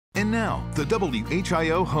And now, the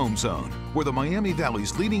WHIO Home Zone, where the Miami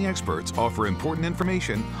Valley's leading experts offer important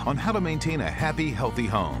information on how to maintain a happy, healthy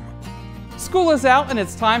home. School is out and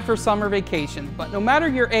it's time for summer vacation, but no matter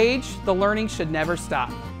your age, the learning should never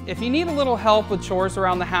stop. If you need a little help with chores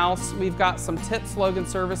around the house, we've got some tips Logan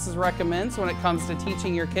Services recommends when it comes to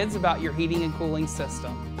teaching your kids about your heating and cooling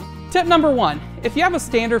system. Tip number 1, if you have a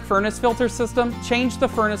standard furnace filter system, change the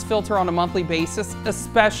furnace filter on a monthly basis,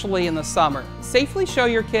 especially in the summer. Safely show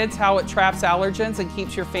your kids how it traps allergens and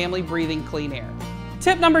keeps your family breathing clean air.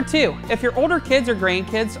 Tip number 2, if your older kids or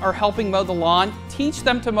grandkids are helping mow the lawn, teach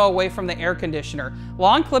them to mow away from the air conditioner.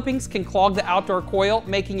 Lawn clippings can clog the outdoor coil,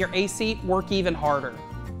 making your AC work even harder.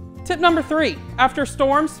 Tip number 3, after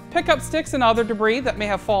storms, pick up sticks and other debris that may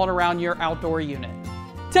have fallen around your outdoor unit.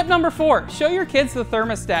 Tip number 4, show your kids the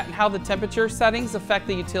thermostat and how the temperature settings affect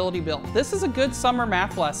the utility bill. This is a good summer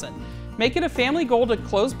math lesson. Make it a family goal to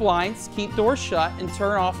close blinds, keep doors shut, and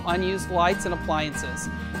turn off unused lights and appliances.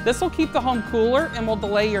 This will keep the home cooler and will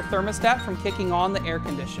delay your thermostat from kicking on the air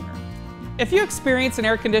conditioner. If you experience an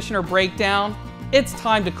air conditioner breakdown, it's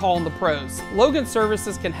time to call in the pros. Logan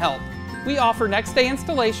Services can help. We offer next-day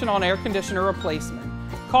installation on air conditioner replacement.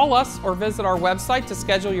 Call us or visit our website to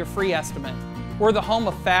schedule your free estimate. We're the home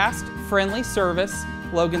of fast, friendly service,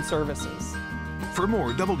 Logan Services. For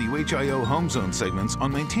more WHIO Home Zone segments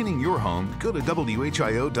on maintaining your home, go to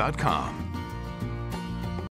WHIO.com.